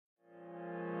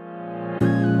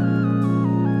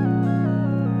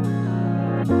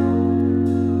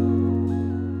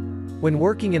When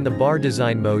working in the bar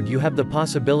design mode, you have the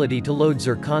possibility to load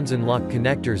Zirkonzahn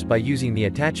LOC-Connectors by using the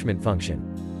attachment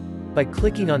function. By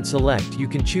clicking on select, you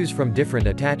can choose from different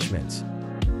attachments.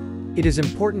 It is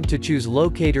important to choose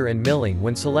locator and milling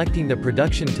when selecting the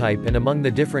production type, and among the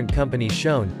different companies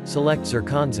shown, select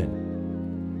Zirkonzahn.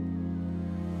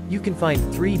 You can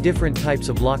find 3 different types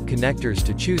of lock connectors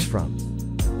to choose from.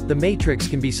 The matrix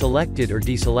can be selected or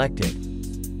deselected.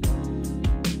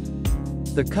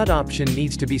 The cut option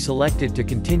needs to be selected to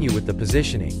continue with the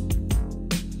positioning.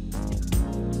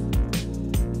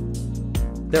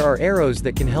 There are arrows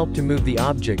that can help to move the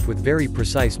object with very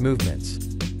precise movements.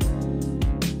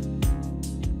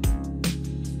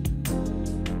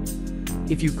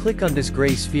 If you click on this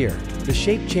gray sphere, the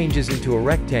shape changes into a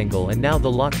rectangle, and now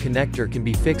the lock connector can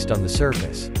be fixed on the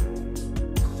surface.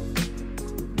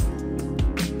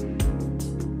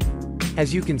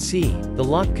 As you can see, the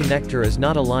lock connector is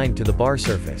not aligned to the bar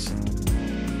surface.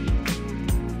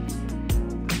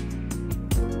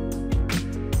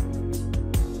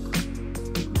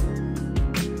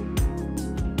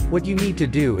 What you need to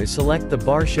do is select the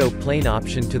bar show plane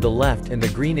option to the left, and the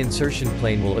green insertion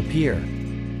plane will appear.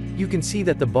 You can see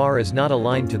that the bar is not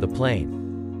aligned to the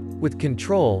plane. With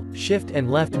Ctrl, Shift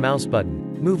and left mouse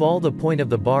button, move all the point of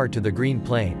the bar to the green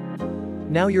plane.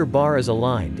 Now your bar is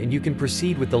aligned, and you can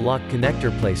proceed with the lock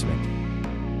connector placement.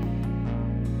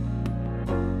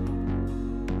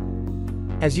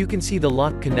 As you can see, the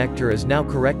lock connector is now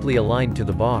correctly aligned to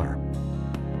the bar.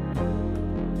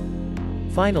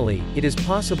 Finally, it is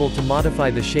possible to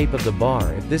modify the shape of the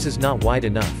bar if this is not wide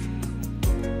enough.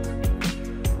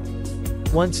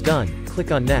 Once done,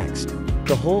 click on Next.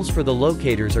 The holes for the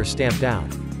locators are stamped out.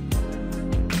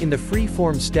 In the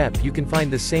free-form step, you can find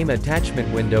the same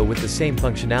attachment window with the same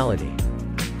functionality.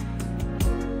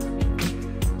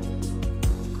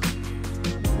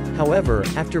 However,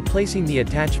 after placing the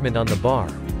attachment on the bar,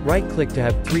 right-click to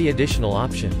have 3 additional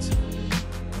options.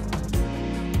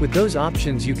 With those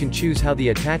options, you can choose how the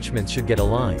attachments should get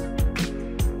aligned.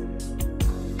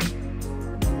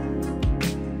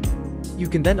 You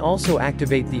can then also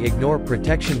activate the Ignore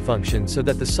Protection function so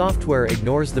that the software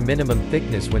ignores the minimum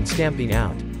thickness when stamping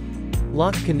out.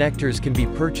 Lock connectors can be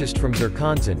purchased from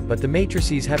Zirkonzahn, but the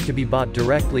matrices have to be bought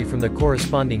directly from the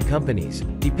corresponding companies,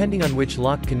 depending on which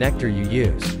lock connector you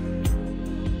use.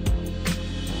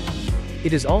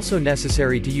 It is also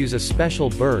necessary to use a special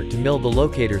burr to mill the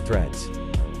locator threads.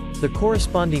 The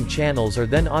corresponding channels are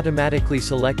then automatically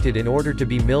selected in order to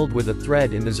be milled with a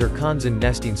thread in the Zirkonzahn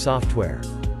nesting software.